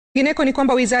Gineko ni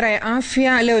kwamba Wizara ya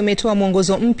Afya leo imetoa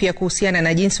mwongozo mpya kuhusiana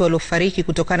na jinsi waliofariki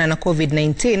kutokana na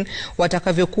Covid-19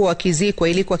 watakavyokuwa wakizikwa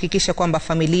ili kuhakikisha kwamba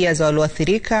familia za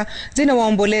walioathirika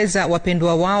zinawaomboleza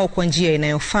wapendwa wao kwa njia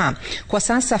inayofaa. Kwa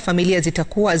sasa familia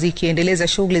zitakuwa zikiendeleza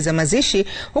shughuli za mazishi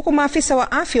huku maafisa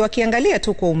wa afya wakiangalia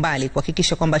tu kwa umbali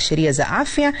kuhakikisha kwamba sheria za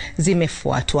afya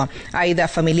zimefuatwa. Aidha,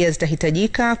 familia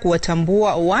zitahitajika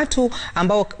kuwatambua watu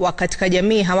ambao katika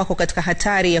jamii hawako katika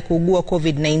hatari ya kuugua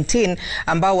Covid-19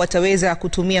 ambao wataweza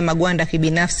kutumia magwanda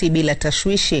kibinafsi bila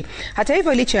tashwishi. Hata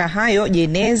hivyo, licha ya hayo,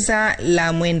 jeneza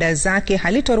la mwenda zake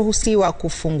halitoruhusiwa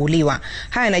kufunguliwa.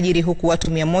 Haya yanajiri huku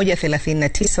watu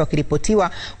 139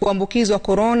 wakiripotiwa kuambukizwa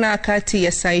corona kati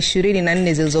ya saa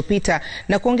 24 zilizopita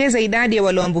na kuongeza idadi ya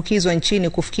walioambukizwa nchini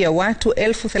kufikia watu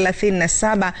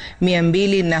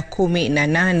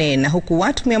 37,218, na huku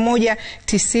watu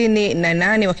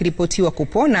 198 wakiripotiwa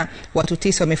kupona, watu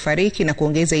 9 wamefariki na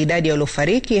kuongeza idadi ya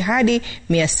waliofariki hadi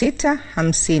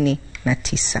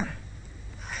 659.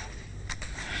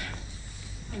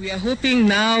 We are hoping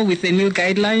now with the new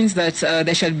guidelines that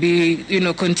there shall be,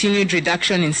 continued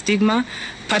reduction in stigma.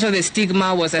 Part of the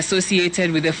stigma was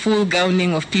associated with the full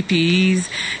gowning of PPEs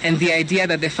and the idea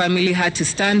that the family had to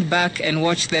stand back and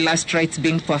watch the last rites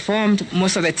being performed,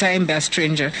 most of the time by a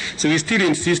stranger. So we still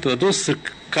insist that those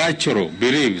cultural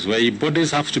beliefs where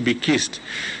bodies have to be kissed,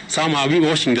 somehow we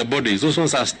washing the bodies, those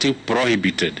ones are still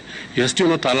prohibited. You are still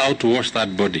not allowed to wash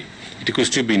that body. It could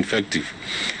still be infective.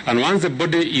 And once the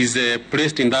body is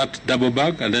placed in that double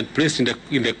bag and then placed in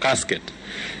the casket,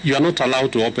 you are not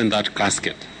allowed to open that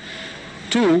casket.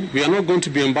 2, we are not going to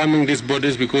be embalming these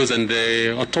bodies because in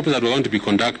the autopsy that we're going to be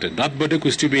conducted, that body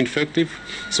could still be infective.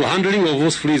 So handling of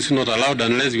those fluids is not allowed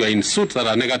unless you are in suits that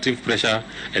are negative pressure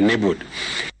enabled.